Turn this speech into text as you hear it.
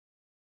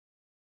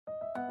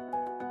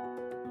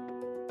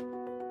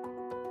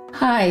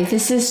Hi,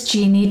 this is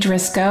Jeannie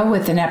Driscoll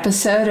with an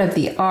episode of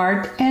The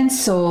Art and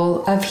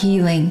Soul of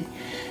Healing.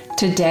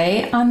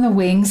 Today, on the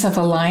wings of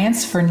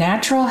Alliance for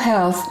Natural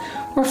Health,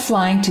 we're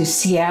flying to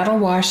Seattle,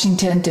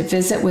 Washington to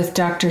visit with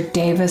Dr.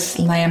 Davis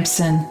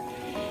Lamson.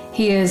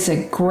 He is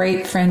a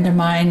great friend of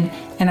mine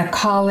and a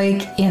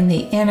colleague in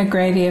the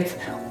integrative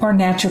or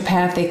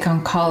naturopathic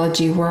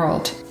oncology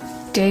world.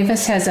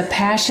 Davis has a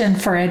passion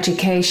for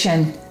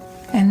education,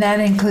 and that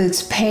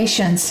includes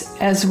patients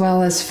as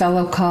well as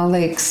fellow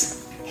colleagues.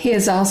 He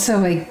is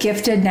also a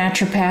gifted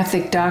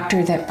naturopathic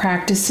doctor that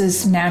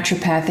practices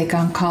naturopathic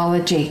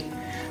oncology.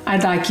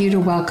 I'd like you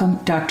to welcome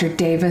Dr.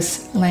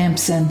 Davis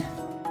Lamson.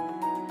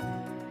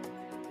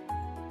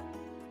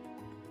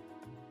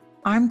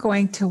 I'm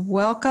going to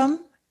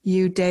welcome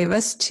you,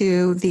 Davis,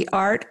 to The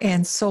Art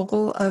and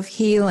Soul of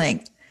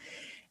Healing.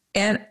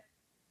 And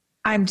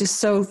I'm just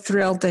so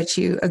thrilled that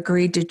you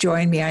agreed to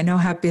join me. I know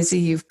how busy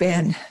you've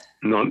been.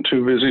 Not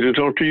too busy to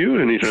talk to you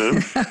anytime.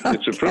 Okay.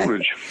 It's a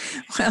privilege.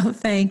 Well,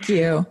 thank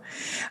you.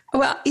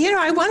 Well,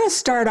 I want to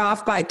start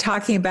off by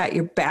talking about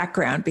your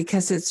background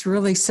because it's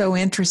really so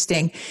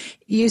interesting.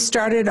 You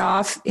started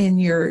off in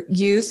your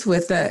youth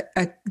with a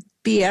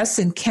BS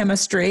in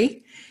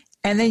chemistry,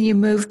 and then you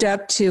moved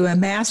up to a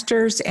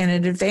master's and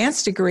an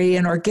advanced degree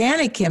in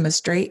organic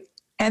chemistry,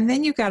 and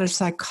then you got a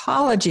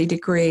psychology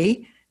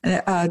degree.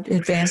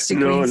 Advanced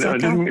degree. No, I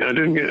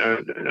didn't get.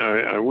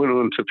 I went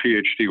on to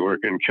PhD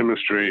work in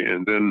chemistry,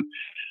 and then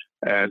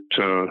at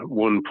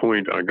one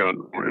point I got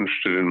more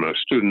interested in my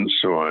students,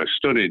 so I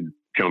studied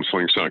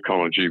counseling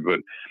psychology.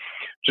 But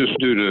just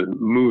due to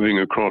moving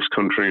across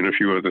country and a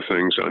few other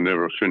things, I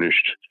never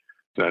finished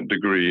that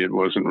degree. It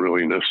wasn't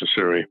really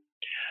necessary.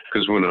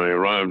 Because when I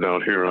arrived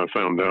out here, I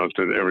found out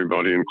that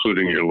everybody,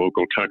 including your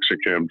local taxi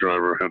cab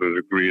driver, had a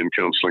degree in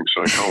counseling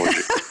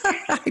psychology.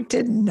 I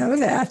didn't know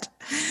that.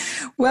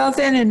 Well,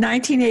 then in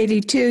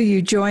 1982,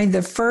 you joined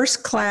the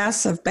first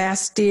class of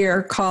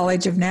Bastyr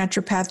College of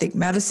Naturopathic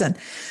Medicine.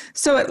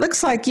 So it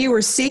looks like you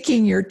were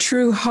seeking your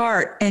true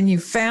heart and you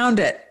found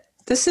it.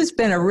 This has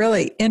been a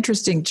really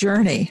interesting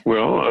journey.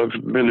 Well, I've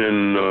been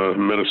in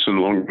medicine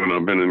longer than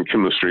I've been in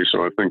chemistry,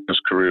 so I think this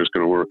career is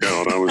going to work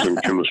out. I was in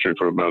chemistry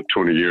for about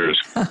 20 years.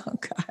 Oh,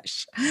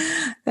 gosh.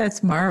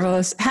 That's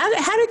marvelous.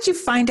 How did you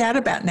find out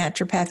about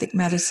naturopathic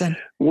medicine?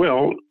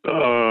 Well,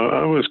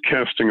 I was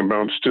casting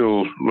about,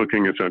 still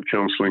looking at that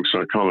counseling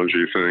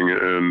psychology thing,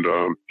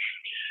 and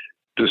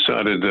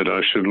decided that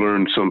I should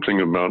learn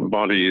something about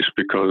bodies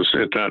because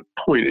at that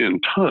point in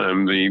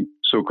time, the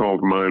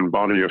so-called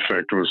mind-body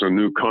effect was a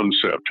new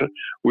concept.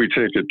 We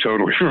take it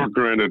totally for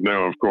granted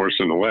now, of course,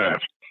 in the lab.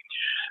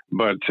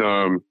 But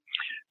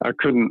I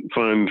couldn't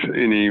find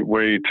any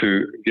way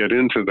to get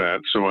into that,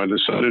 so I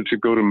decided to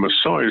go to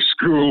massage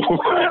school.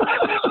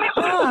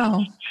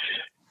 Wow.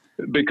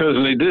 Because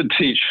they did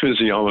teach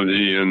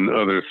physiology and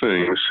other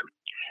things.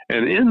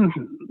 And in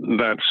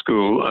that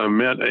school, I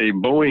met a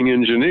Boeing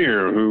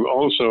engineer who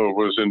also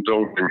was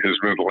indulging his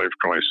midlife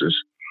crisis.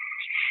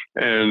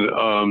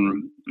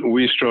 And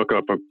we struck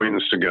up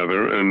acquaintance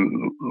together.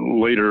 And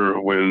later,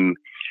 when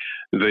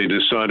they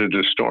decided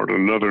to start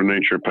another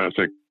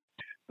naturopathic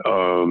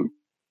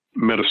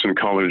medicine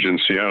college in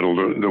Seattle,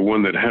 the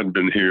one that had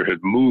been here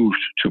had moved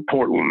to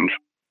Portland.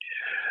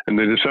 And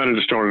they decided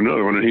to start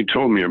another one. And he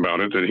told me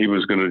about it, that he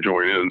was going to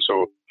join in.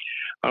 So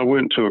I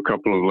went to a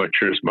couple of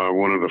lectures by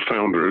one of the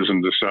founders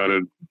and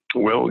decided,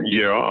 well,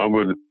 yeah, I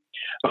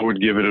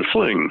would give it a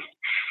fling.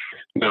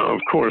 Now,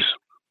 of course,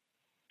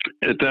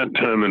 at that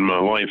time in my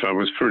life, I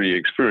was pretty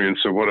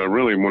experienced. So what I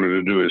really wanted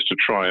to do is to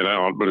try it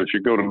out. But if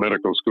you go to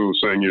medical school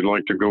saying you'd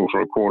like to go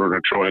for a quarter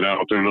to try it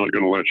out, they're not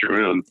going to let you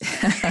in.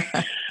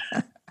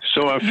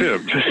 So I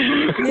fibbed.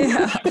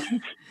 Yeah.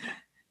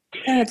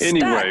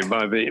 Anyway,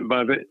 by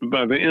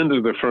the end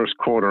of the first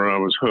quarter, I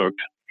was hooked.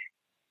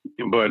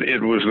 But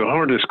it was the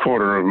hardest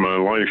quarter of my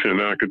life in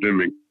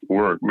academic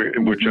work,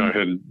 which I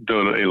had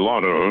done a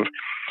lot of,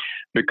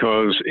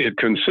 because it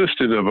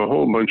consisted of a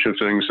whole bunch of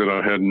things that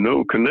I had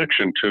no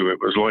connection to. It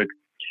was like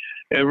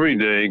every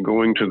day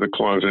going to the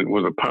closet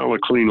with a pile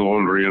of clean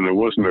laundry and there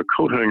wasn't a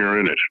coat hanger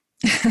in it.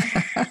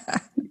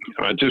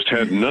 I just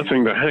had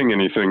nothing to hang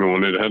anything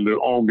on. It had to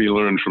all be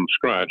learned from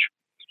scratch.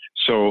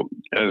 So,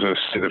 as I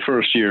say, the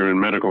first year in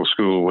medical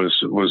school was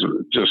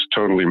just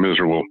totally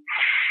miserable.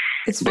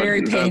 It's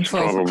very painful.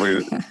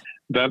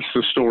 That's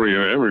the story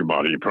of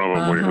everybody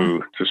probably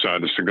who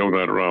decides to go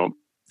that route.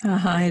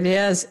 It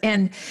is.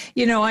 And,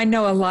 I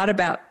know a lot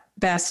about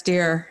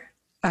Bastyr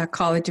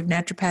College of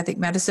Naturopathic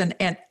Medicine,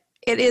 and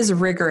it is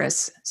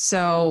rigorous.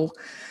 So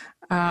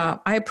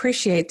I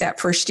appreciate that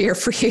first year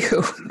for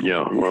you.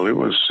 Yeah, well, it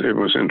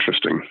was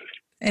interesting.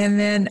 And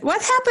then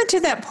what happened to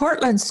that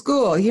Portland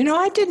school?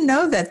 I didn't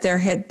know that there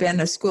had been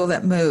a school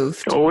that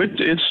moved. Oh,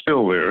 it's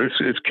still there.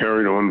 It's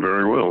carried on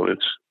very well.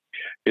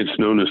 It's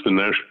known as the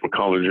National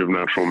College of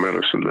Natural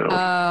Medicine now.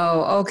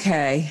 Oh,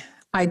 okay.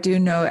 I do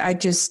know. I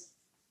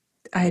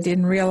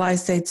didn't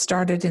realize they'd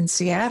started in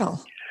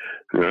Seattle.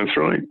 That's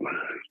right.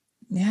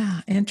 Yeah,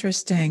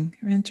 interesting.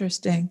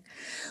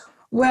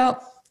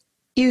 Well,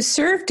 You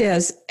served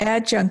as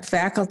adjunct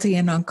faculty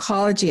in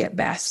oncology at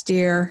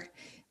Bastyr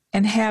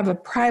and have a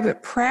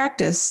private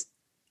practice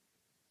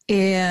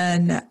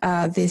in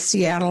the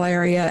Seattle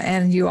area,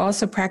 and you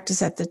also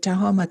practice at the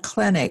Tahoma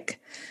Clinic.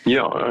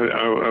 Yeah,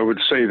 I would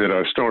say that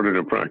I started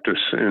a practice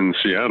in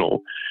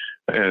Seattle,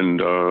 and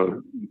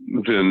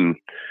then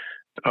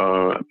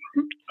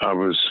I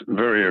was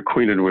very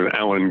acquainted with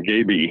Alan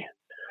Gaby,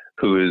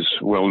 who is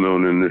well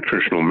known in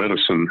nutritional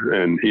medicine,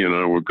 and he and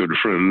I were good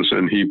friends,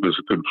 and he was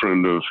a good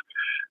friend of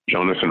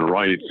Jonathan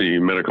Wright, the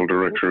medical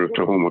director of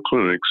Tahoma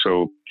Clinic.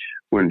 So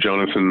when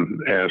Jonathan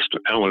asked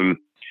Alan,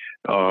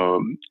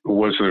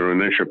 was there a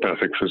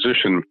naturopathic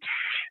physician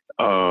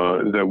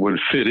that would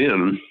fit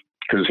in,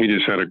 because he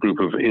just had a group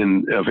of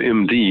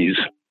MDs,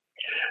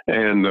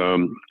 and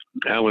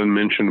Alan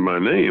mentioned my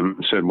name,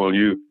 said, well,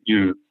 you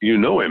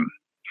know him.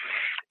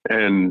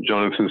 And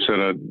Jonathan said,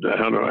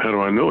 how do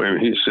I know him?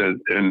 He said,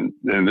 and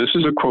this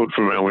is a quote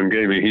from Alan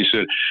Gaby, he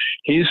said,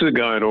 he's the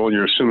guy at all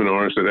your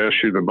seminars that asks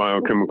you the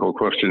biochemical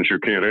questions you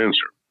can't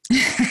answer.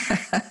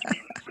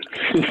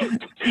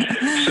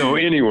 So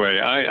anyway,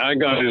 I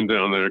got in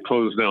down there,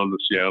 closed down the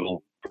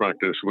Seattle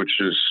practice, which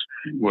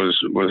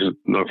was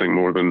nothing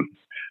more than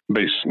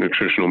basic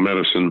nutritional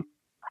medicine.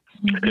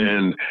 Mm-hmm.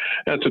 And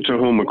at the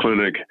Tahoma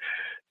Clinic,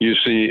 you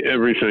see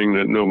everything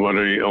that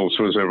nobody else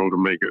was able to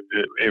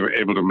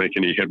make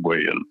any headway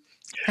in.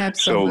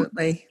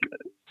 Absolutely. So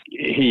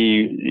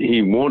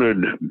he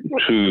wanted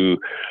to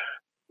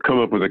come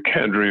up with a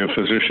cadre of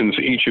physicians,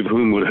 each of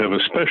whom would have a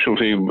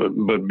specialty,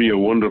 but be a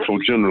wonderful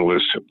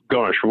generalist.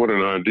 Gosh, what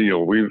an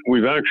ideal.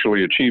 We've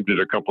actually achieved it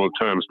a couple of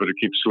times, but it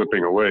keeps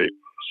slipping away.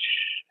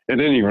 At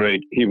any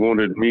rate, he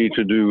wanted me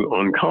to do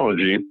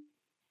oncology,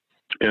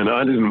 and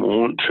I didn't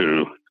want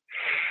to.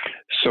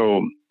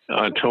 So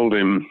I told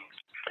him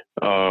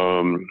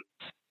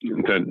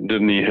that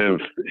didn't he have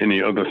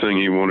any other thing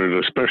he wanted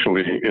a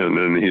specialty in,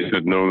 and he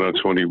said, no,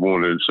 that's what he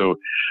wanted. So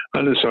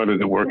I decided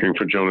that working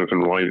for Jonathan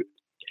Wright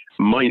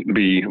might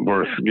be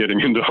worth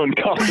getting into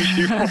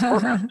oncology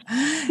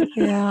for.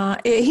 Yeah,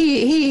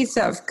 he's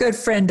a good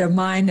friend of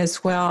mine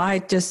as well. I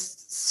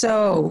just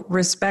so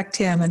respect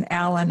him, and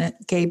Alan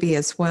Gaby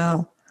as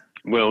well.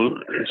 Well,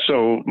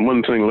 so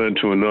one thing led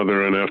to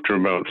another, and after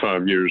about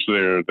 5 years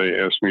there, they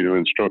asked me to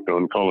instruct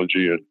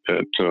oncology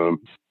at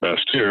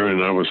Bastyr,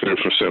 and I was there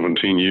for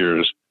 17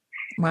 years.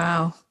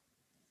 Wow.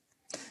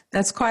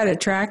 That's quite a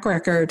track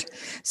record.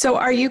 So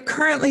are you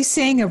currently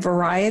seeing a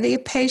variety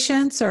of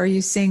patients, or are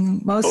you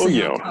seeing mostly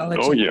oncology?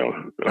 Oh, yeah.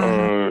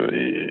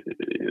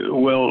 Uh-huh.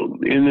 Well,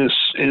 in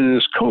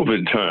this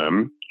COVID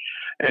time,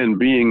 and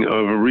being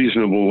of a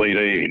reasonable late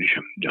age,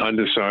 I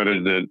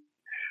decided that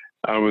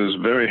I was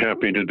very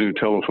happy to do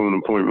telephone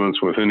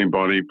appointments with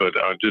anybody, but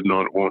I did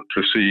not want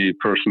to see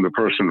person to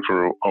person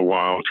for a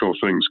while till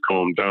things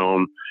calmed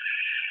down.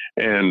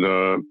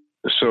 And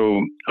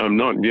so I'm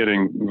not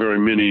getting very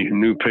many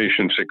new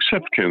patients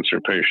except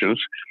cancer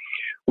patients,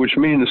 which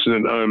means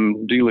that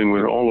I'm dealing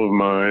with all of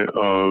my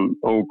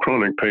old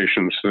chronic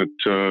patients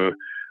that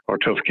are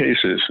tough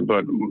cases,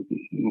 but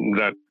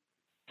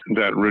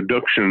that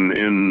reduction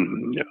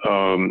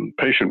in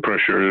patient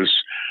pressure has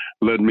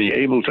led me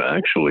able to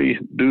actually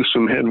do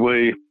some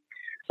headway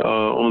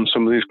on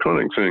some of these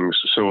chronic things.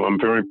 So I'm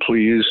very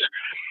pleased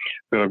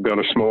that I've got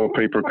a small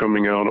paper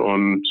coming out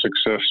on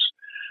success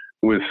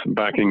with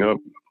backing up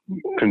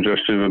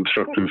congestive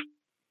obstructive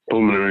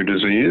pulmonary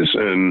disease,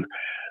 and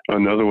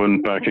another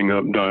one backing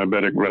up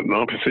diabetic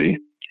retinopathy,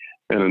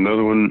 and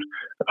another one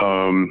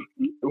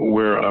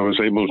where I was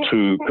able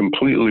to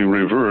completely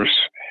reverse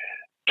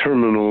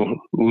terminal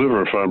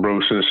liver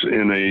fibrosis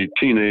in a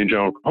teenage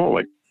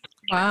alcoholic.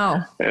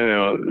 Wow.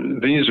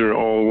 These are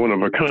all one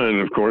of a kind,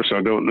 of course.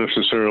 I don't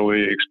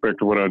necessarily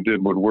expect what I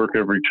did would work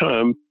every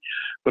time,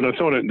 but I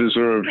thought it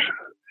deserved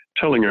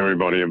telling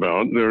everybody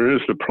about. There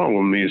is the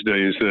problem these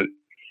days that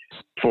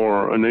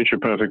for a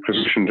naturopathic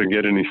physician to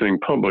get anything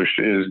published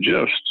is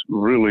just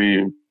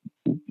really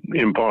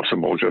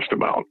impossible, just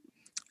about.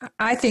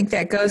 I think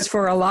that goes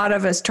for a lot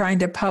of us trying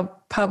to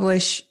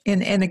publish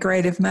in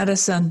integrative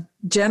medicine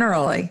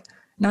generally,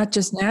 not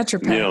just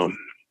naturopathy. Yeah.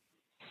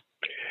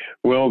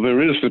 Well,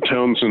 there is the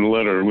Townsend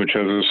letter, which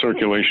has a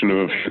circulation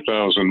of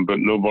 1,000, but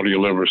nobody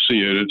will ever see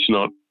it. It's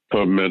not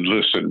PubMed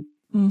listed.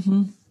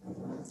 Mm-hmm.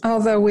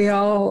 Although we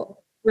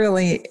all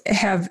really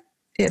have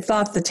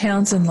thought the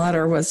Townsend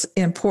letter was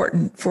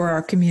important for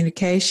our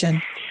communication.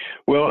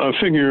 Well, I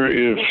figure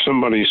if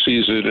somebody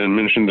sees it and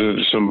mentions it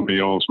to somebody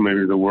else,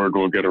 maybe the word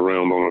will get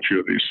around on a few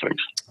of these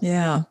things.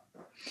 Yeah.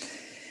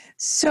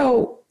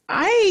 So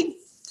I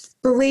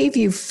believe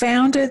you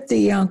founded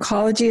the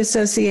Oncology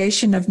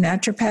Association of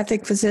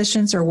Naturopathic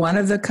Physicians, or one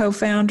of the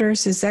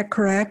co-founders. Is that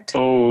correct?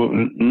 Oh,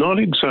 not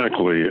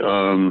exactly.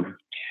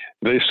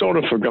 They sort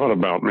of forgot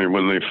about me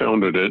when they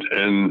founded it,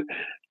 and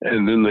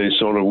then they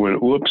sort of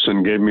went whoops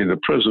and gave me the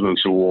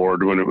President's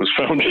Award when it was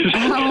founded.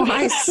 Oh,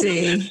 I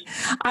see.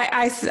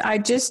 I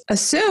just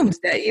assumed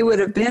that you would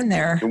have been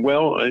there.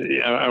 Well,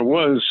 I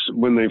was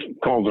when they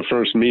called the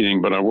first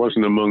meeting, but I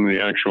wasn't among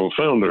the actual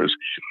founders.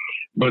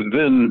 But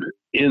then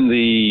in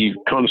the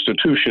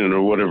Constitution,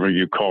 or whatever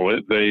you call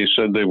it, they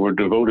said they were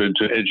devoted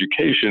to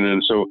education.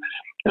 And so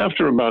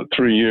after about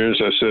 3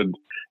 years, I said,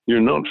 you're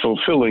not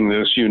fulfilling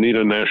this. You need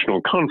a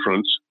national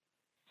conference.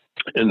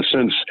 And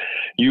since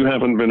you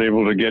haven't been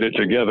able to get it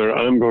together,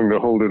 I'm going to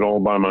hold it all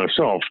by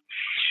myself.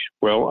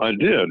 Well, I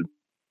did.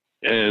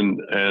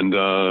 And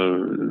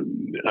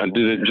I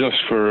did it just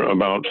for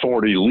about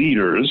 40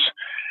 leaders.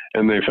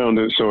 And they found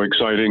it so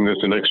exciting that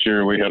the next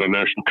year we had a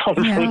national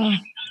conference. Yeah.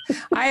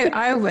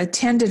 I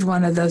attended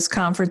one of those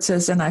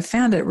conferences, and I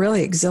found it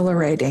really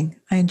exhilarating.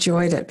 I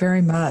enjoyed it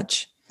very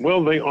much.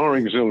 Well, they are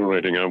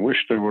exhilarating. I wish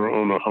they were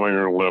on a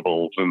higher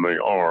level than they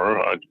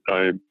are.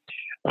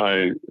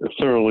 I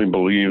thoroughly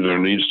believe there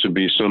needs to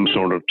be some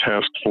sort of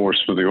task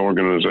force for the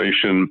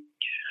organization,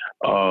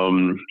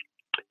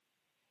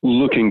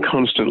 looking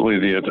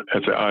constantly at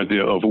the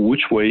idea of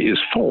which way is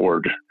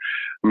forward.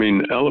 I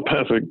mean,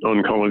 allopathic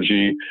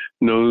oncology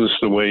knows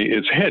the way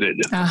it's headed.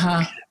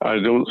 Uh-huh. I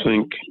don't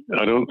think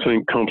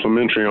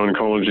complementary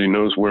oncology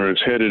knows where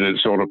it's headed.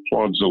 It sort of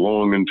plods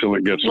along until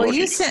it gets lucky. Well,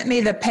 you sent me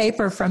the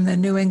paper from the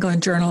New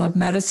England Journal of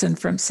Medicine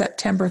from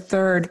September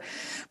 3rd,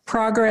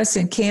 Progress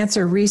in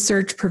Cancer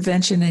Research,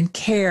 Prevention, and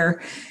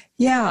Care.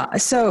 Yeah,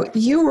 so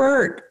you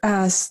were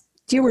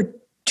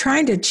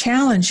trying to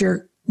challenge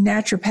your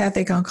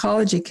naturopathic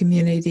oncology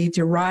community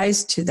to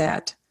rise to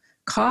that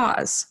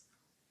cause.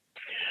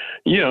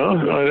 Yeah,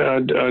 I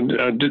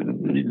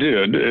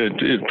did.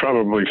 It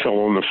probably fell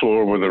on the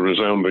floor with a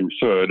resounding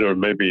thud, or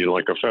maybe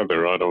like a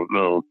feather. I don't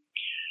know.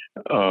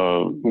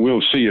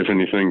 We'll see if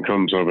anything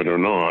comes of it or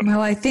not.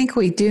 Well, I think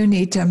we do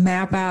need to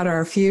map out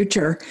our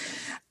future.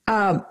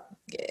 But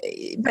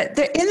in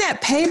that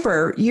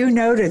paper, you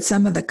noted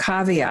some of the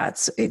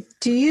caveats.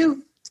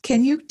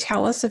 Can you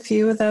tell us a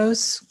few of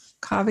those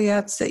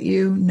caveats that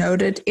you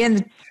noted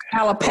in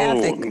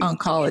allopathic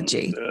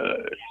oncology?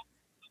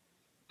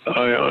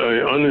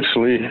 I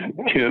honestly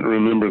can't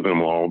remember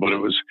them all, but it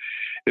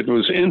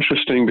was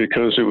interesting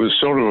because it was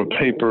sort of a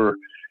paper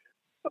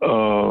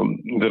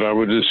that I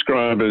would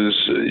describe as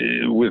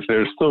with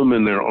their thumb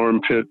in their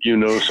armpit,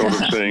 sort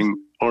of saying,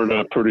 aren't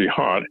I pretty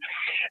hot?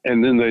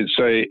 And then they'd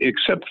say,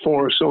 except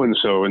for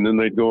so-and-so. And then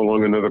they'd go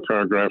along another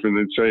paragraph and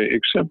they'd say,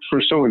 except for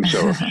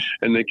so-and-so.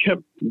 And they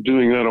kept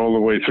doing that all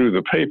the way through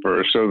the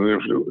paper. So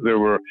there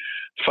were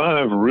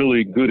 5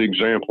 really good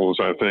examples,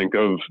 I think,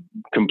 of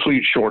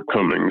complete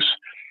shortcomings.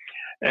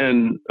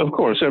 And of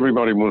course,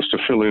 everybody wants to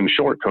fill in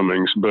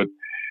shortcomings, but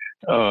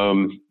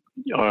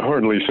I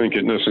hardly think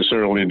it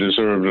necessarily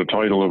deserved the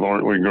title of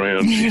Aren't We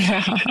Grand?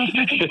 Yeah.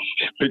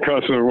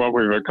 Because of what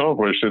we've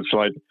accomplished. It's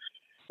like,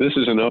 this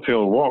is an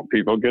uphill walk,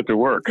 people. Get to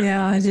work.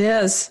 Yeah, it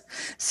is.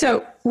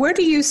 So where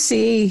do you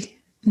see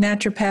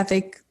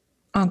naturopathic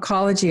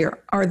oncology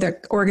or the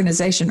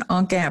organization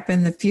ONCAP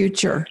in the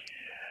future?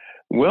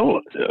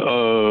 Well, they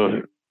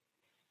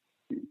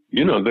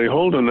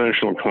hold a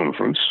national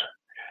conference,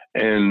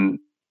 and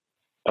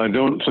I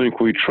don't think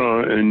we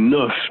try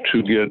enough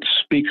to get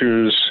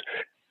speakers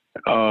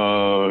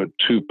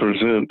to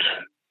present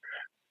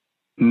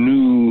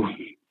new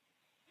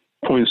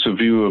points of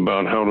view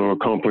about how to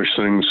accomplish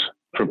things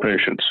for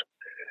patients.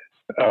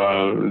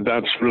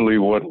 That's really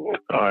what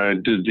I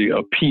did the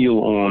appeal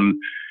on,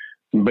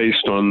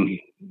 based on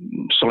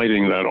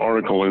citing that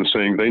article and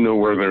saying they know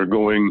where they're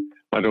going.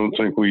 I don't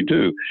think we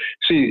do.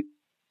 See,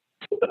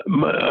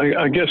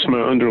 I guess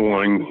my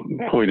underlying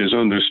point is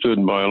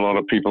understood by a lot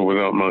of people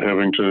without my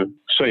having to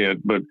say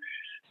it, but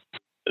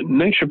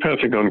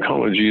naturopathic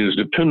oncology is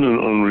dependent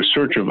on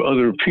research of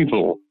other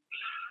people.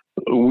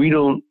 We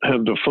don't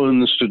have the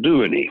funds to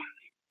do any.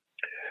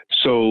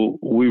 So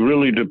we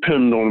really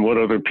depend on what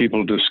other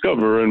people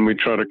discover, and we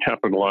try to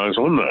capitalize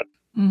on that.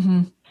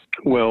 Mm-hmm.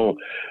 Well,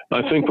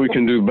 I think we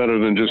can do better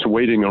than just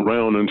waiting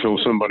around until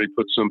somebody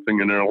puts something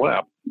in their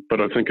lap.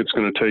 But I think it's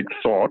going to take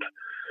thought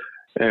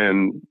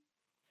and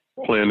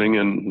planning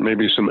and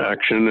maybe some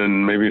action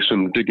and maybe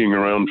some digging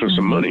around for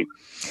some money.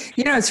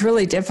 It's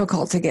really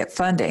difficult to get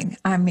funding.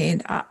 I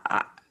mean,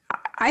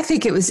 I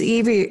think it was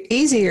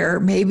easier,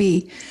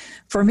 maybe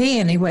for me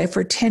anyway,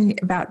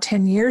 about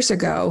 10 years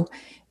ago.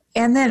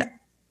 And then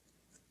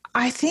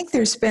I think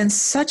there's been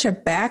such a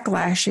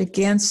backlash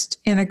against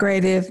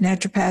integrative,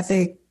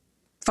 naturopathic,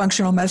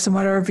 functional medicine,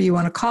 whatever you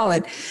want to call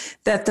it,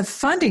 that the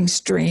funding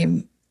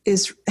stream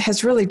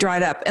has really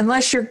dried up,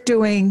 unless you're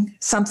doing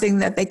something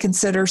that they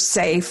consider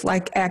safe,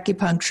 like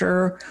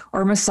acupuncture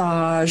or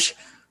massage,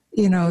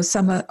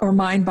 or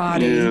mind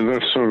body. Yeah,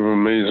 that's sort of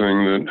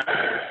amazing that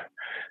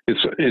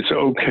it's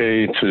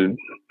okay to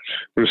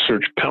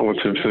research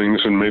palliative things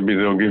and maybe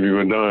they'll give you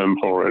a dime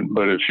for it.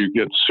 But if you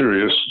get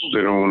serious,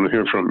 they don't want to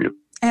hear from you.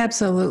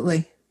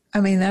 Absolutely. I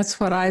mean, that's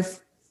what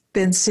I've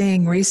been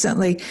seeing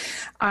recently.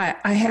 I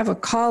have a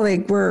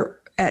colleague, we're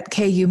at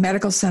KU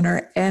Medical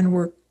Center, and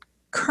we're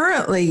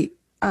currently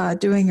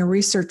doing a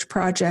research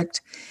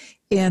project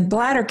in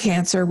bladder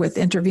cancer with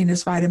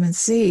intravenous vitamin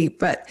C.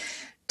 But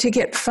to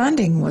get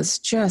funding was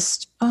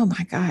just, oh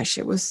my gosh,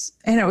 it was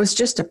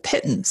just a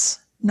pittance,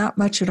 not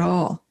much at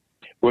all.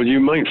 Well, you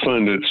might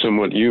find it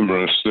somewhat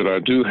humorous that I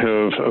do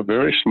have a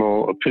very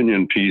small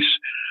opinion piece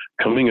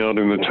coming out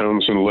in the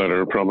Townsend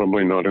letter,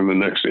 probably not in the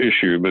next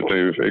issue, but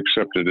they've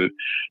accepted it,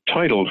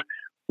 titled,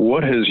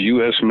 "What Has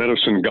U.S.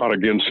 Medicine Got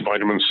Against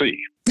Vitamin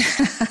C?"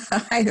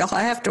 I'll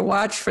have to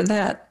watch for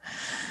that.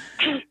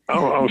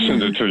 I'll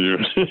send it to you.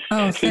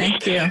 Oh,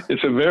 thank you.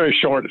 It's a very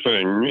short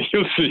thing.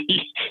 You'll see.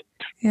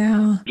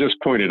 Yeah. Just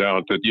pointed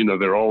out that,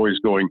 they're always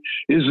going,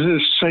 is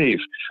this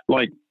safe?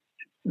 Like,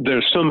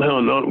 they're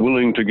somehow not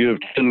willing to give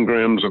 10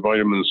 grams of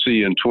vitamin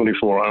C in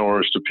 24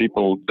 hours to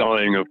people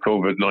dying of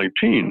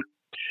COVID-19.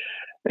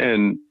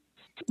 And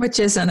which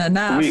isn't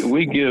enough.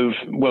 We give,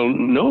 well,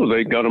 no,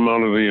 they got them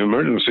out of the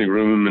emergency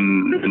room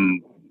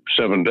in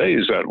 7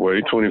 days that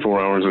way, 24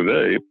 hours a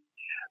day.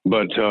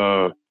 But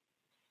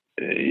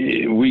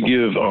we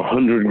give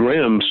 100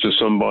 grams to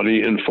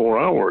somebody in 4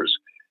 hours.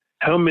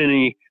 How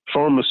many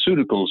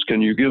pharmaceuticals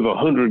can you give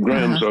 100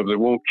 grams of that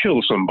won't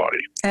kill somebody?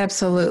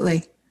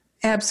 Absolutely.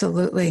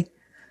 Absolutely.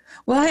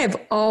 Well, I have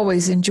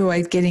always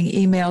enjoyed getting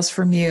emails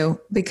from you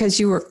because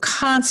you were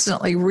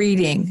constantly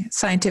reading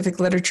scientific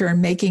literature and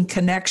making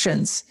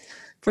connections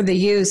for the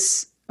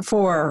use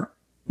for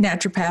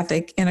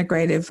naturopathic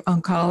integrative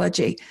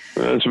oncology.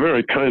 That's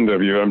very kind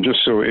of you. I'm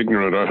just so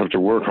ignorant. I have to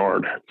work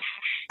hard.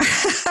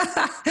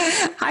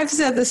 I've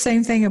said the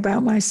same thing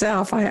about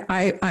myself.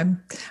 I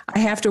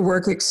have to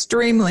work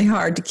extremely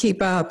hard to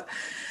keep up.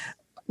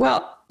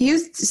 Well, you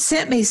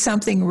sent me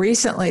something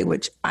recently,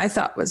 which I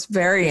thought was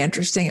very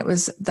interesting. It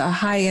was the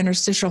high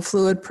interstitial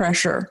fluid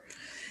pressure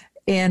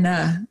in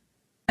an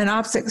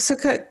optic. So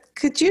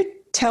could you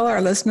tell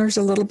our listeners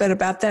a little bit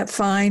about that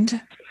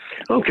find?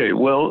 Okay.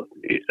 Well,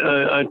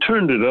 I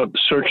turned it up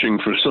searching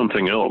for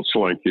something else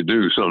like you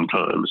do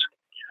sometimes.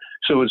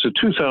 So it's a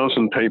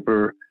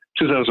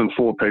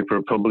 2004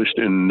 paper published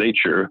in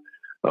Nature,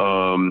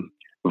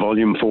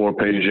 volume 4,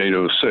 page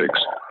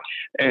 806.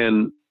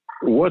 And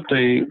what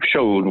they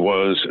showed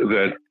was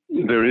that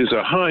there is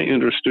a high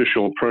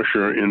interstitial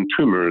pressure in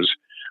tumors,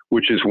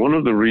 which is one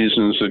of the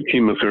reasons that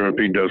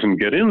chemotherapy doesn't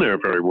get in there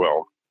very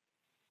well.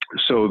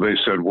 So they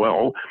said,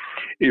 well,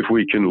 if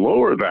we can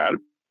lower that,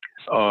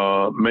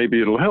 maybe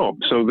it'll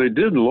help. So they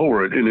did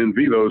lower it in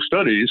vivo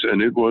studies,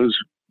 and it was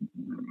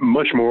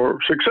much more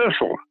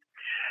successful.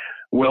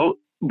 Well,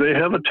 they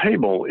have a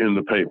table in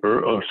the paper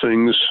of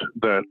things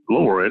that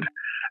lower it,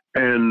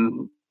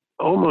 and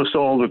almost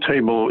all the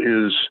table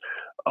is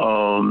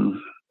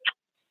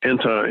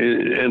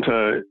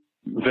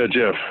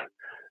anti-VEGF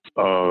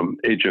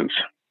agents,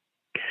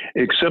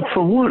 except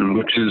for one,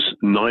 which is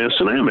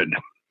niacinamide.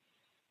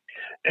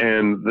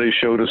 And they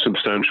showed a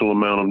substantial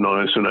amount of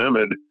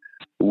niacinamide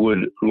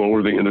would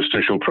lower the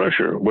interstitial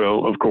pressure.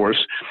 Well, of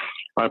course,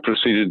 I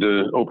proceeded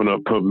to open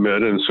up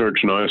PubMed and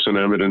search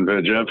niacinamide and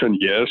VEGF, and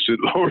yes, it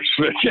lowers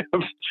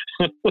VEGF.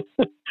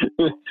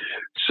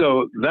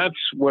 So that's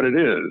what it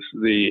is.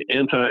 The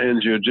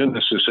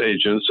anti-angiogenesis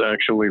agents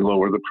actually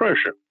lower the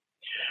pressure.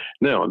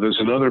 Now, there's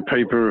another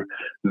paper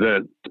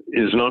that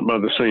is not by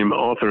the same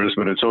authors,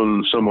 but it's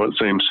on somewhat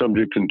same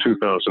subject in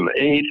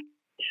 2008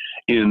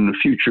 in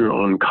Future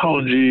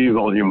Oncology,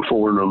 volume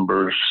 4,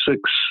 number 6,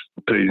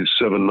 page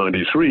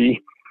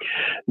 793,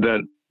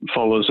 that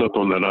follows up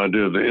on that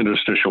idea of the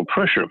interstitial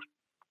pressure.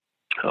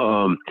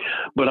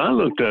 But I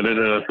looked at it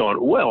and I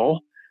thought,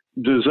 well,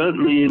 does that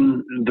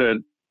mean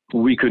that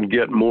we could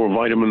get more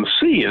vitamin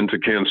C into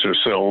cancer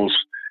cells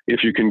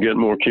if you can get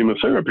more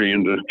chemotherapy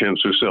into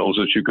cancer cells,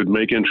 that you could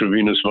make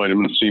intravenous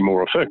vitamin C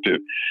more effective?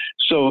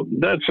 So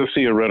that's a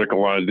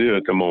theoretical idea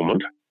at the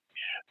moment.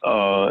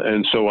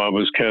 And so I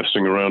was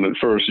casting around at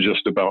first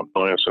just about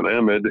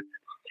niacinamide,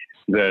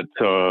 that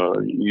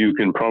you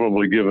can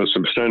probably give a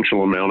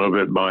substantial amount of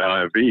it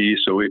by IV,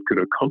 so it could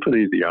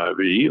accompany the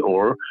IV,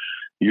 or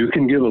you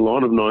can give a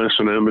lot of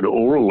niacinamide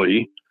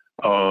orally.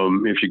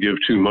 If you give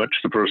too much,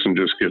 the person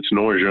just gets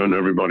nausea, and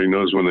everybody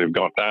knows when they've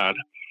got that.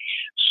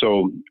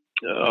 So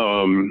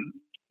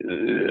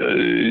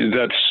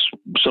that's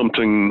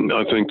something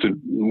I think that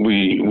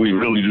we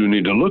really do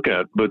need to look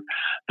at. But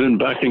then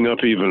backing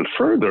up even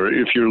further,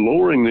 if you're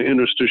lowering the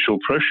interstitial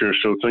pressure,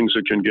 so things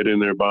that can get in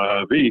there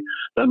by IV,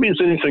 that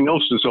means anything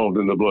else dissolved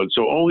in the blood.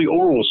 So all the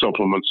oral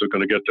supplements are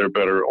going to get there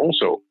better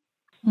also.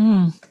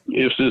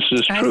 If this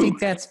is true. I think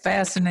that's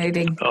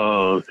fascinating.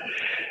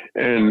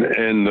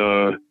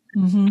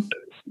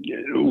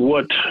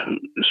 What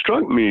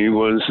struck me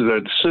was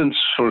that since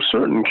for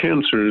certain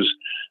cancers,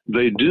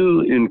 they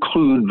do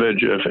include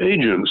VEGF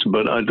agents,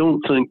 but I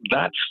don't think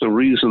that's the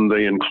reason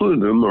they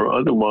include them, or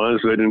otherwise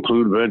they'd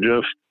include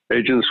VEGF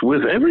agents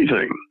with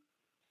everything,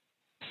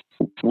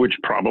 which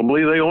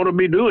probably they ought to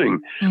be doing.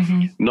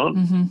 Not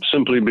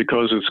simply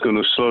because it's going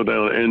to slow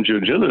down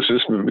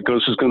angiogenesis, but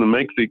because it's going to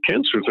make the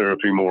cancer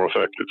therapy more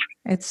effective.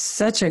 It's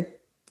such a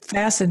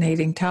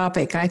fascinating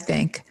topic, I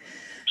think.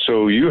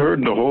 So you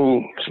heard the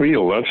whole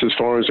spiel. That's as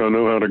far as I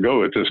know how to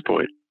go at this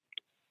point.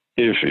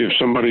 If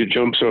somebody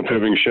jumps up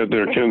having shed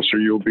their cancer,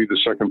 you'll be the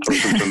second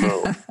person to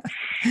know.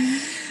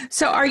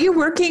 So are you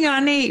working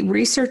on any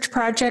research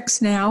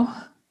projects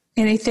now?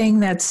 Anything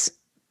that's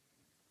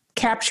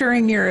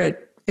capturing your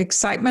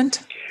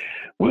excitement?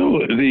 Well,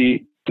 the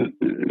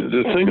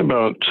thing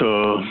about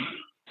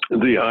the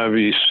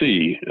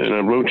IVC, and I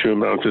wrote you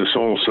about this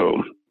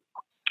also,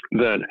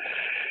 that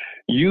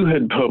you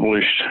had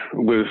published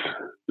with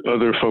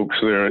other folks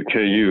there at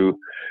KU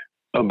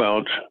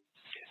about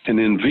an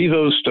in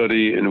vivo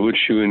study in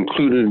which you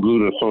included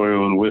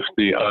glutathione with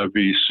the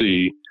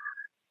IVC,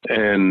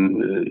 and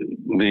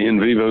the in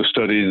vivo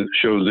study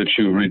showed that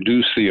you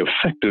reduced the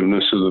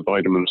effectiveness of the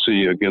vitamin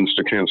C against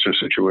a cancer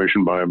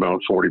situation by about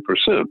 40%.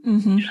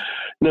 Mm-hmm.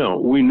 Now,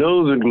 we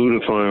know that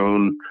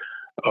glutathione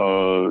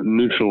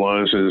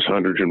neutralizes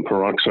hydrogen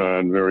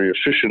peroxide very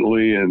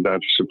efficiently, and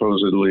that's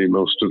supposedly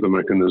most of the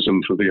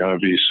mechanism for the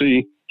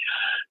IVC.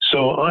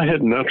 So I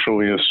had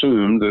naturally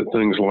assumed that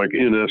things like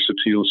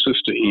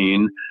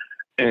N-acetylcysteine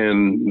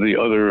and the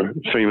other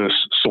famous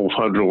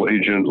sulfhydryl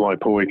agent,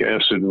 lipoic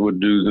acid, would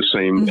do the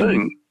same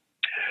thing.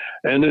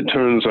 And it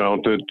turns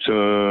out that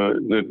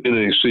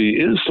NAC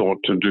is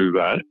thought to do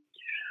that.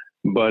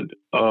 But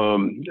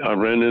I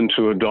ran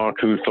into a doc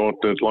who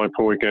thought that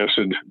lipoic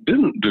acid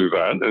didn't do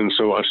that. And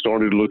so I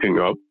started looking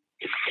up,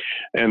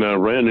 and I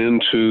ran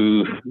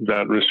into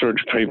that research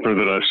paper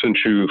that I sent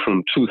you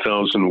from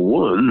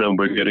 2001. Now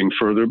we're getting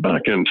further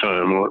back in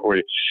time, aren't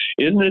we?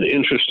 Isn't it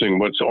interesting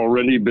what's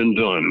already been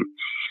done?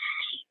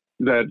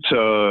 That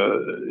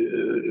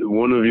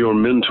one of your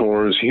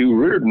mentors, Hugh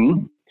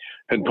Reardon,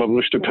 had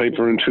published a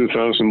paper in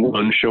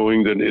 2001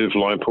 showing that if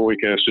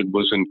lipoic acid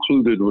was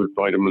included with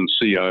vitamin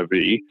C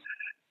IV,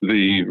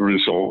 the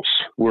results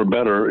were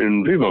better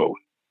in vivo.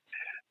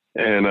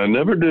 And I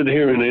never did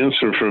hear an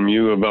answer from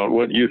you about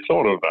what you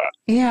thought of that.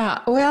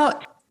 Yeah,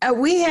 well,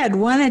 we had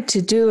wanted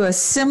to do a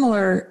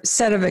similar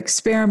set of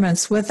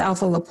experiments with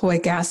alpha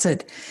lipoic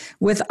acid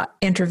with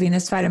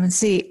intravenous vitamin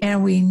C,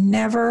 and we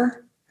never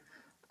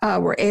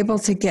were able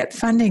to get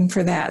funding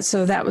for that.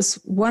 So that was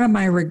one of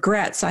my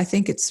regrets. I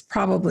think it's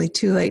probably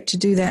too late to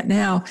do that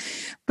now,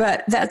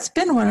 but that's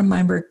been one of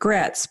my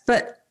regrets.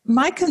 But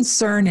my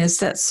concern is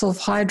that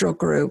sulfhydryl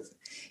group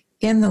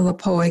in the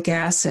lipoic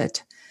acid.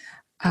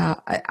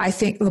 I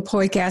think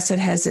lipoic acid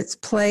has its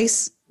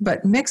place,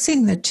 but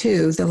mixing the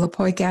two, the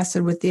lipoic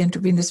acid with the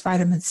intravenous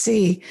vitamin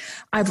C,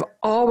 I've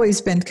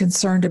always been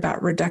concerned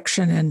about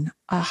reduction in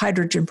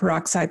hydrogen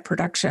peroxide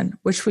production,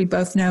 which we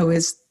both know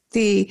is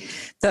the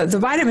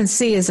vitamin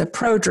C is a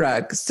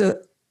prodrug, so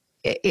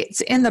it's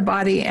in the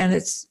body, and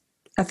its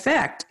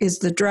effect is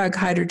the drug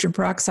hydrogen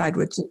peroxide,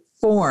 which it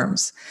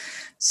forms.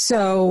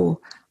 So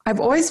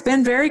I've always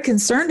been very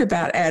concerned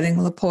about adding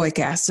lipoic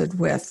acid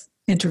with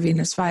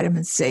intravenous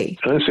vitamin C.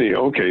 I see.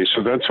 Okay,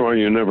 so that's why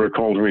you never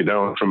called me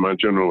down from my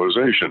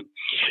generalization.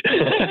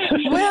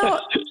 Well,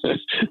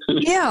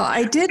 yeah,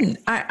 I didn't.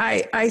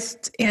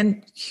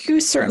 And you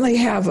certainly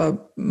have a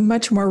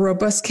much more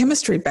robust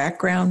chemistry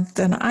background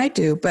than I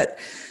do, but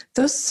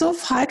those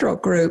sulfhydryl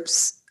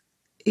groups,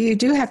 you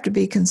do have to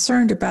be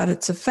concerned about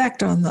its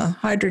effect on the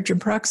hydrogen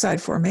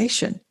peroxide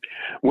formation.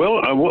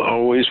 Well, I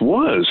always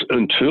was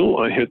until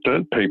I hit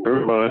that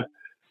paper by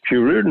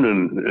Hugh Reardon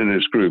and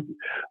his group.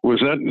 Was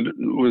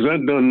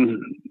that done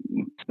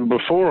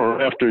before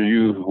or after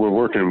you were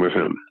working with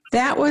him?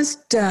 That was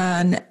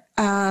done,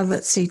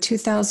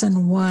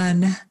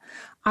 2001.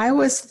 I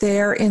was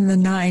there in the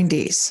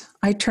 90s.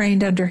 I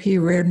trained under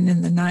Hugh Reardon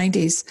in the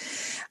 90s.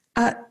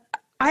 I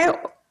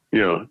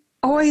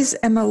always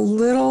am a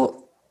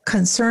little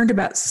concerned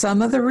about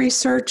some of the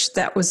research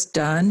that was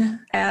done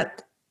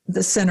at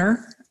the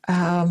center.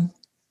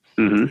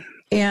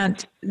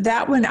 And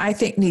that one I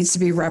think needs to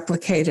be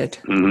replicated.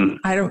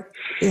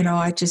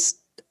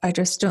 I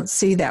just don't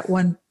see that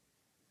one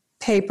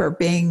paper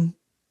being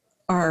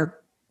our,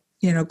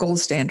 gold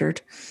standard,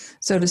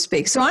 so to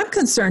speak. So I'm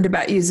concerned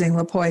about using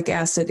lipoic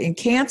acid in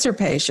cancer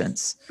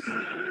patients.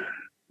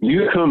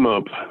 You come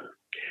up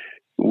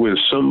with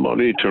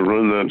somebody to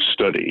run that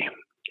study,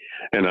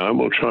 and I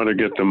will try to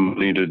get the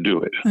money to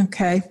do it.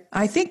 Okay.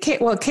 I think,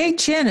 Kay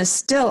Chin is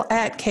still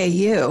at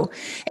KU,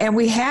 and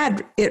we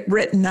had it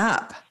written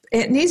up.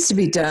 It needs to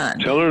be done.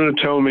 Tell her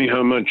to tell me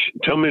how much.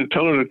 Tell her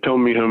to tell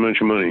me how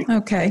much money.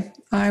 Okay,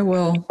 I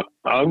will.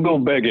 I'll go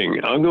begging.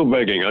 I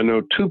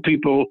know two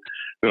people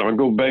that I'll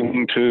go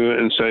begging to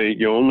and say,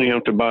 you only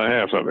have to buy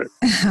half of it.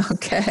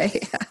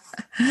 Okay.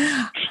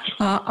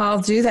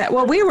 I'll do that.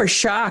 Well, we were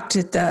shocked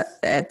at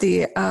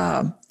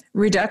the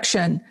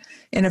reduction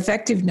in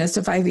effectiveness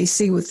of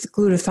IVC with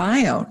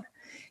glutathione.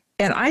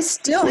 And I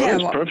still have...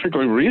 It's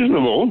perfectly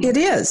reasonable. It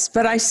is,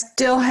 but I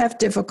still have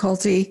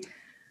difficulty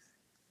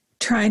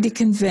trying to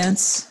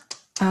convince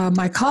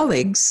my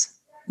colleagues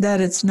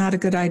that it's not a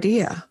good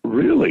idea.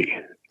 Really?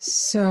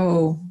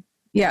 So,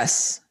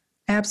 yes,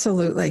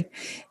 absolutely.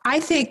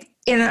 I think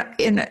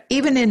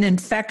even in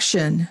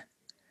infection,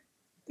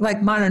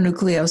 like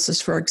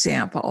mononucleosis, for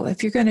example,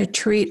 if you're going to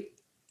treat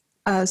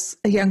a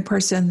young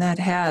person that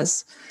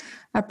has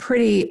a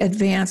pretty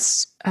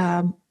advanced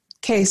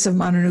case of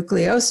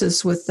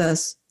mononucleosis with the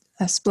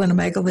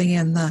splenomegaly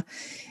and the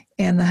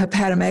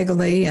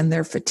hepatomegaly, and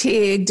they're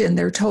fatigued and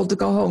they're told to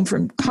go home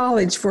from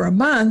college for a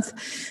month.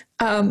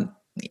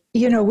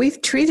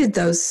 We've treated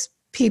those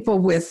people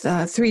with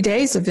 3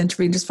 days of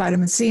intravenous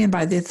vitamin C, and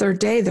by the third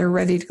day, they're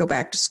ready to go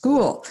back to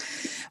school.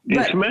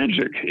 It's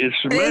magic. It's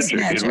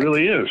magic. It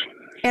really is.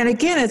 And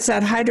again, it's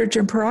that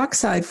hydrogen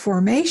peroxide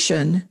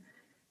formation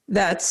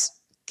that's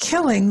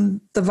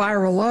killing the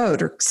viral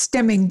load or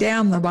stemming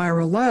down the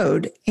viral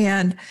load.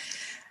 And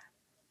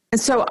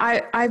so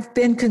I've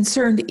been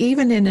concerned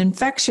even in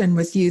infection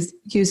with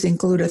using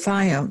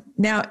glutathione.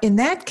 Now, in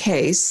that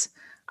case,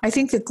 I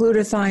think that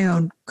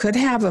glutathione could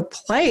have a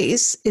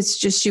place. It's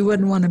just you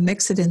wouldn't want to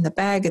mix it in the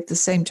bag at the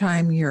same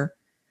time you're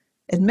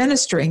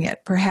administering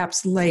it,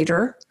 perhaps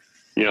later.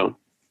 Yeah.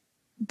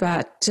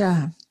 But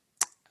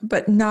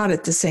not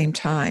at the same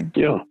time.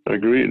 Yeah,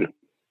 agreed.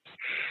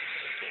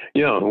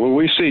 Yeah, well,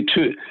 we see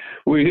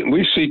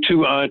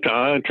two eye to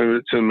eye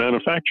to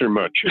manufacture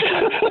much.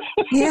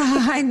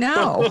 Yeah, I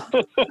know.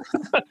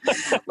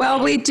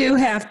 Well, we do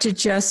have to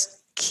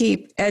just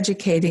keep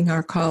educating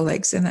our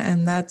colleagues,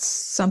 and that's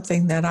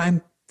something that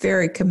I'm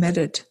very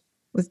committed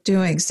with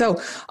doing. So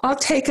I'll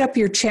take up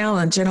your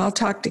challenge, and I'll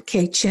talk to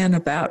Kay Chin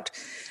about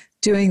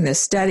doing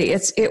this study.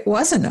 It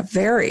wasn't a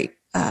very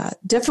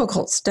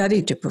difficult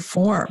study to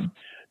perform.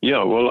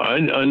 Yeah, well,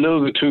 I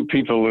know the two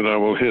people that I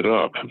will hit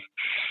up.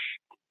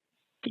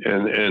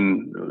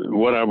 And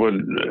what I would,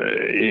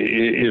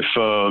 if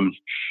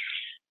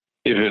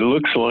it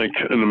looks like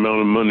an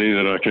amount of money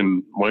that I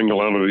can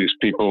wangle out of these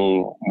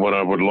people, what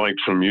I would like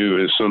from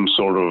you is some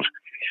sort of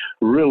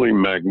really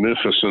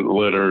magnificent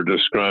letter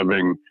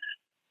describing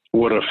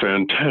what a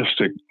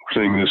fantastic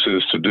thing this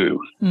is to do.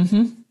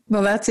 Mm-hmm.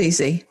 Well, that's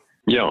easy.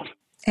 Yeah.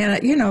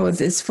 And,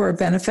 it's for a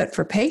benefit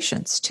for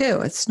patients, too.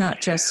 It's not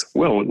just...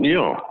 Well,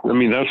 yeah. I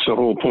mean, that's the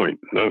whole point.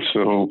 That's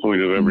the whole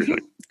point of everything.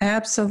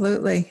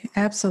 Absolutely.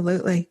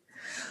 Absolutely.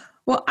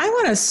 Well, I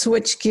want to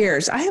switch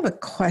gears. I have a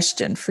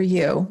question for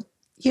you.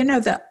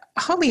 The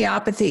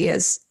homeopathy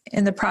is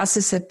in the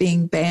process of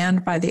being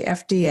banned by the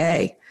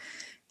FDA.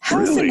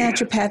 How's Really? the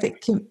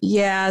naturopathic...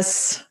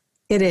 Yes,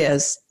 it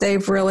is.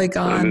 They've really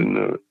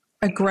gone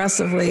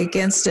aggressively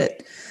against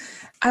it.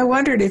 I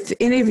wondered if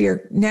any of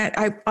your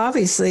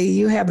obviously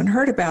you haven't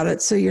heard about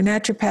it, so your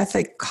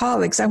naturopathic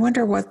colleagues, I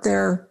wonder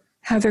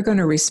how they're going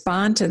to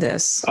respond to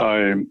this.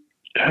 I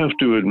have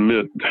to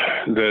admit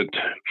that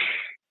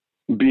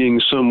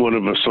being somewhat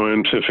of a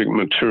scientific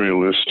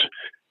materialist,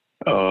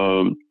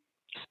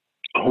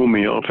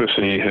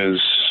 homeopathy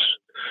has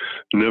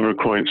never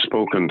quite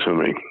spoken to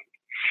me.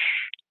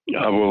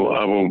 I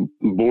will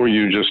bore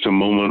you just a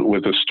moment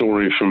with a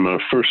story from my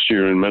first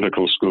year in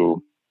medical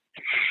school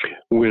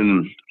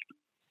when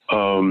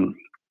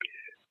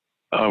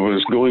I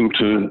was going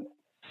to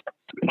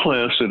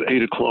class at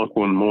 8 o'clock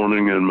one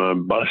morning, and my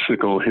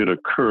bicycle hit a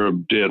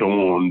curb dead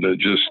on that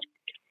just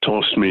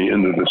tossed me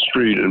into the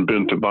street and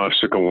bent the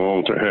bicycle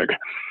all to heck.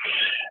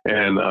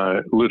 And I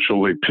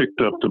literally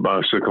picked up the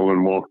bicycle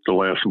and walked the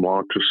last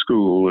block to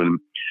school and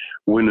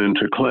went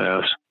into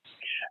class.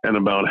 And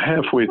about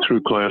halfway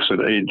through class at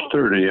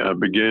 8:30, I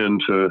began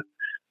to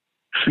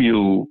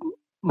feel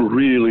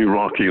really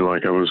rocky,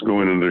 like I was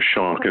going into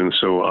shock. And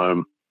so I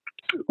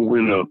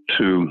went up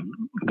to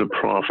the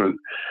prophet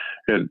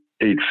at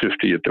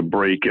 8:50 at the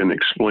break and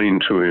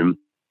explained to him.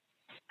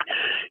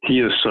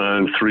 He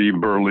assigned 3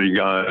 burly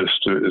guys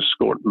to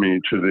escort me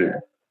to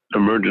the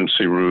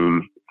emergency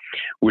room,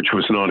 which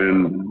was not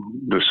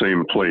in the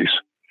same place.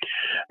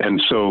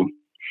 And so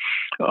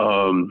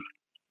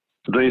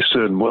they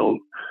said, well,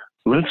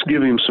 let's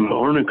give him some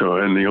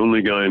arnica. And the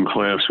only guy in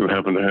class who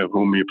happened to have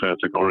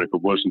homeopathic arnica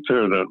wasn't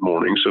there that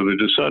morning. So they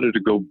decided to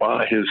go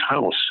by his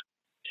house.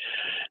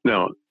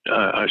 Now,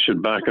 I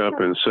should back up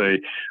and say,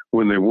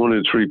 when they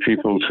wanted 3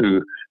 people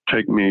to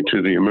take me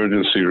to the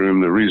emergency room,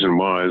 the reason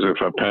why is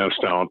if I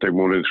passed out, they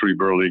wanted 3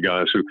 burly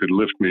guys who could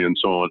lift me and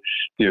so on.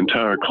 The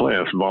entire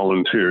class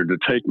volunteered to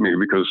take me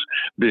because,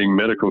 being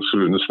medical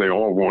students, they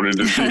all wanted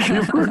to see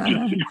the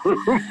emergency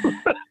room.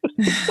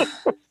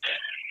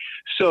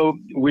 So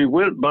we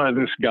went by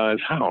this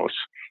guy's house,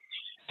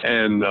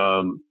 and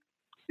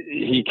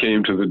he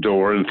came to the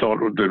door and thought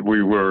that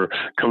we were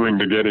coming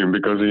to get him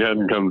because he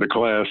hadn't come to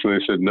class. And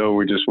they said, no,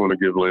 we just want to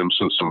give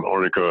Lamson some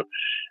arnica.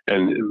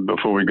 And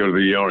before we go to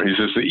the ER, he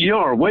says, the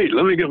ER, wait,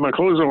 let me get my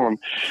clothes on.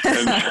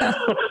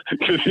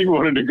 Because he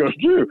wanted to go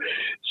through.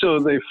 So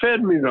they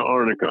fed me the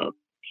arnica.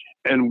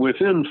 And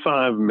within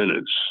 5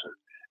 minutes,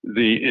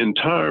 the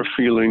entire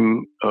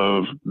feeling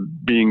of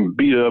being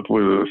beat up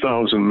with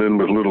 1,000 men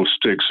with little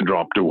sticks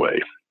dropped away.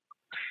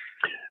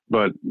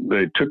 But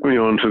they took me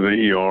on to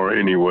the ER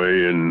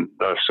anyway, and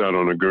I sat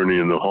on a gurney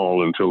in the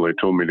hall until they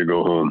told me to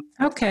go home.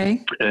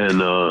 Okay.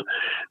 And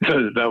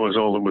that was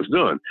all that was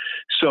done.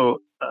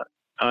 So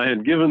I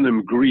had given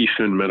them grief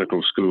in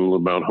medical school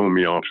about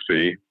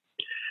homeopathy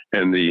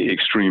and the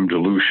extreme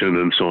dilution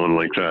and so on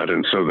like that.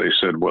 And so they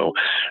said, well,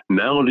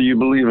 now do you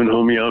believe in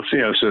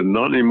homeopathy? I said,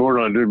 not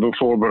anymore than I did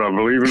before, but I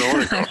believe in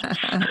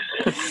arnica.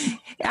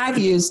 I've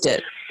used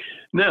it.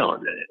 Now,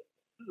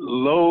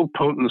 low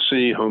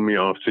potency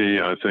homeopathy,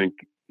 I think,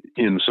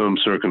 in some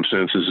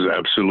circumstances is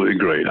absolutely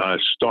great. I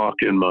stock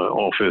in my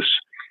office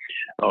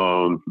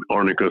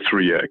Arnica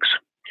 3X,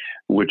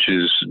 which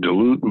is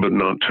dilute but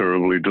not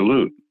terribly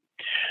dilute.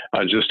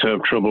 I just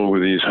have trouble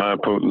with these high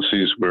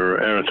potencies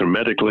where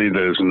arithmetically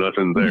there's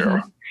nothing there.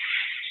 Mm-hmm.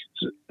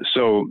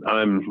 So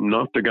I'm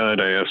not the guy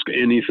to ask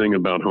anything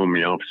about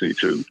homeopathy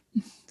to.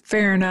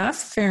 Fair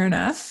enough.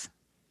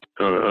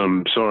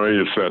 I'm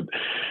sorry if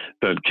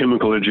that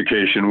chemical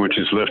education, which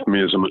has left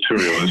me as a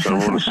materialist, I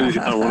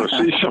want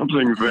to see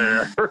something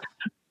there.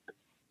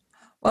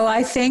 Well,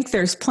 I think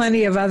there's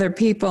plenty of other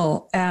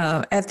people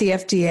at the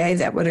FDA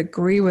that would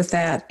agree with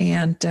that,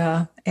 and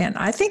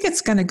I think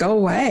it's going to go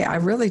away. I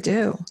really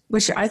do,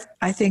 which I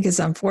think is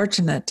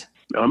unfortunate.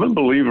 I'm a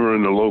believer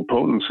in the low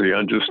potency.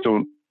 I just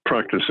don't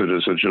practice it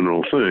as a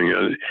general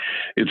thing.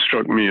 It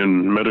struck me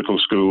in medical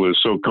school as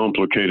so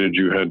complicated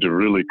you had to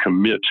really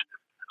commit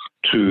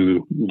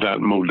to that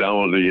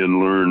modality and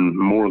learn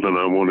more than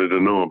I wanted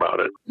to know about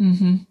it.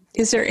 Mm-hmm.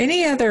 Is there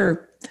any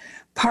other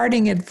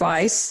parting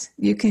advice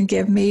you can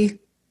give me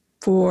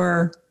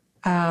for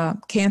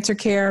cancer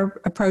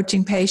care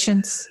approaching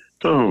patients?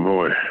 Oh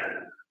boy,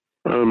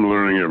 I'm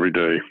learning every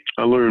day.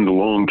 I learned a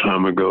long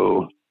time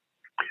ago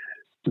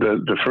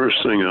that the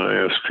first thing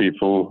I ask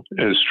people,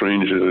 as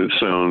strange as it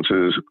sounds,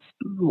 is,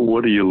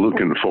 what are you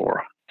looking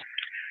for?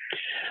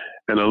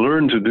 And I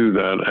learned to do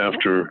that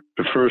after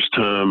the first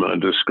time I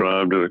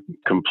described a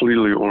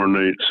completely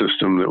ornate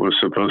system that was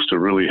supposed to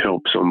really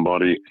help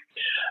somebody.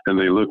 And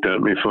they looked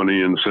at me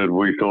funny and said,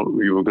 we thought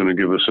you were going to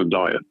give us a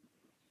diet.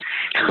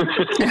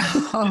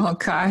 Oh,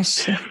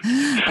 gosh,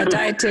 a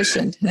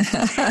dietitian.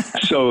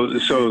 So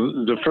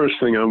the first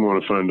thing I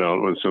want to find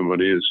out with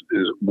somebody is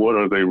what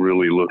are they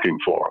really looking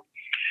for?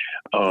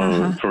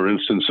 For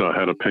instance, I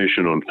had a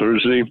patient on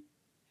Thursday.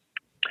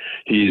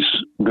 He's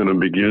going to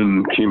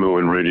begin chemo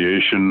and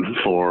radiation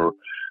for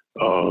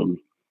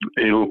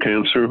anal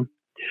cancer.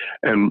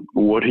 And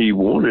what he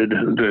wanted,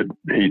 that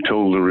he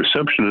told the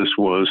receptionist,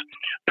 was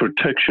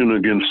protection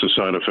against the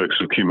side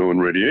effects of chemo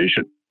and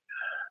radiation.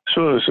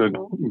 So I said,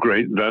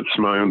 great, that's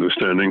my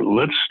understanding.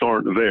 Let's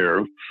start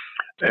there.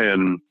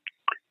 And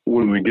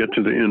when we get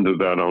to the end of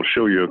that, I'll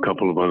show you a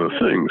couple of other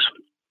things.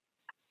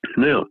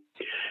 Now,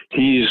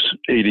 he's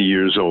 80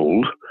 years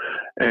old,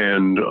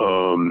 and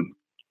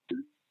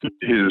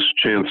his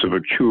chance of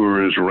a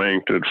cure is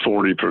ranked at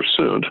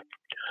 40%.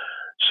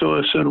 So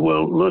I said,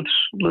 well, let's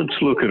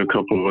look at a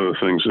couple of other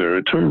things there.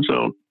 It turns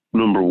out,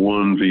 number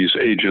one, these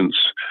agents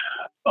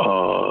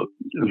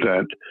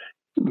that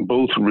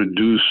both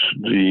reduce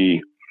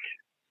the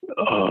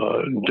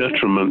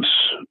detriments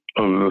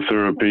of the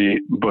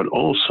therapy, but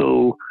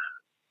also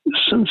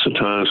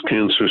sensitize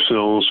cancer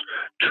cells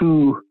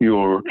to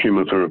your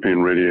chemotherapy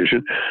and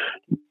radiation.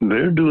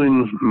 They're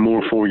doing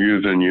more for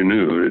you than you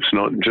knew. It's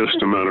not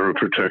just a matter of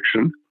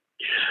protection.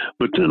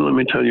 But then let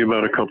me tell you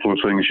about a couple of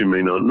things you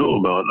may not know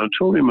about. I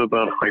told him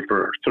about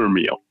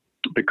hyperthermia,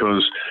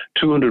 because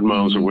 200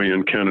 miles away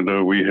in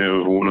Canada, we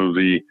have one of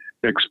the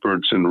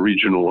experts in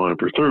regional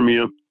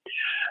hyperthermia.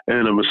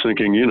 And I was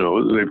thinking,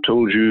 they've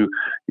told you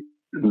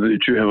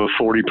that you have a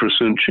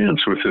 40%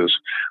 chance with this.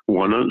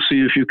 Why not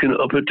see if you can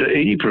up it to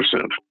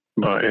 80%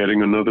 by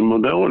adding another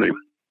modality?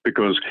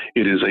 Because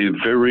it is a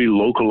very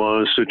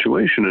localized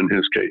situation in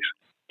his case.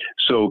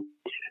 So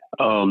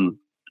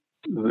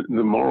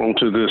the moral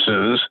to this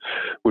is,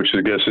 which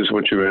I guess is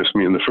what you asked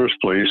me in the first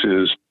place,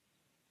 is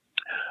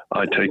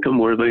I take them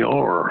where they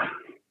are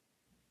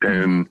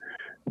and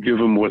give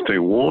them what they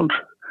want,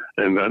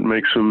 and that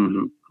makes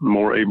them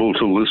more able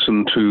to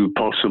listen to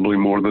possibly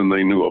more than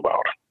they knew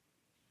about.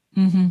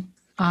 Mm-hmm.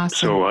 Awesome.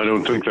 So I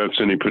don't think that's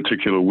any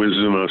particular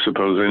wisdom. I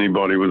suppose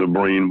anybody with a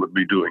brain would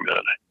be doing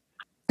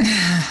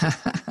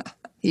that.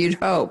 You'd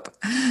hope.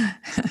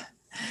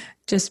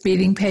 Just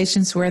meeting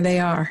patients where they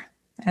are.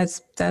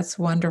 That's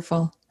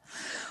wonderful.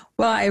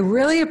 Well, I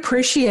really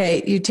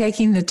appreciate you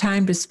taking the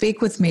time to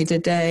speak with me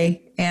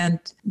today and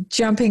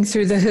jumping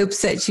through the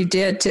hoops that you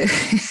did to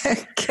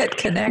get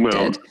connected.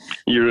 Well,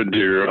 you're a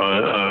dear.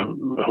 I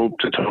hope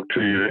to talk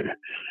to you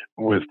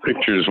with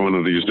pictures one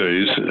of these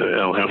days.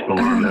 I'll have to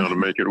learn how to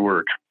make it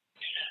work.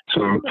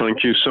 So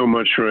thank you so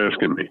much for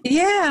asking me.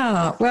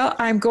 Yeah. Well,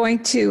 I'm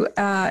going to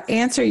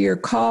answer your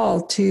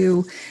call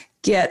to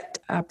get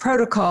a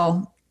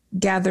protocol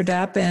gathered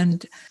up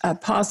and a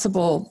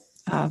possible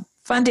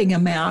funding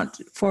amount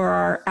for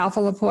our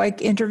alpha-lipoic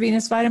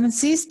intravenous vitamin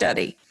C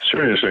study.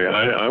 Seriously,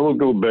 I will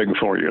go beg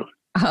for you.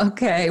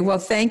 Okay. Well,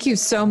 thank you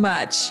so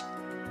much.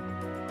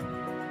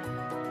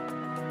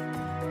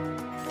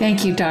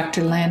 Thank you,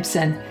 Dr.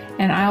 Lamson.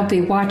 And I'll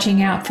be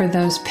watching out for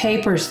those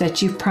papers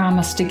that you've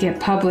promised to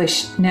get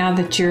published now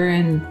that you're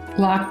in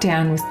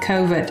lockdown with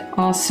COVID.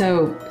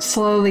 Also,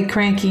 slowly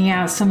cranking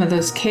out some of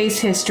those case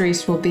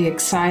histories will be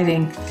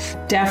exciting.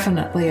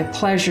 Definitely a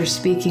pleasure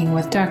speaking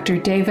with Dr.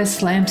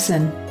 Davis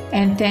Lamson.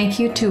 And thank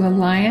you to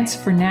Alliance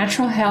for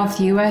Natural Health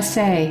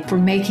USA for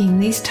making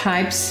these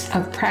types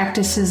of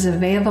practices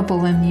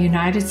available in the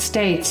United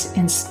States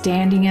and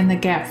standing in the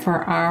gap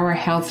for our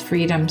health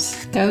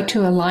freedoms. Go to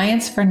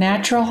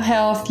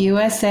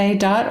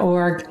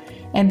alliancefornaturalhealthusa.org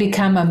and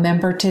become a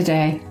member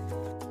today.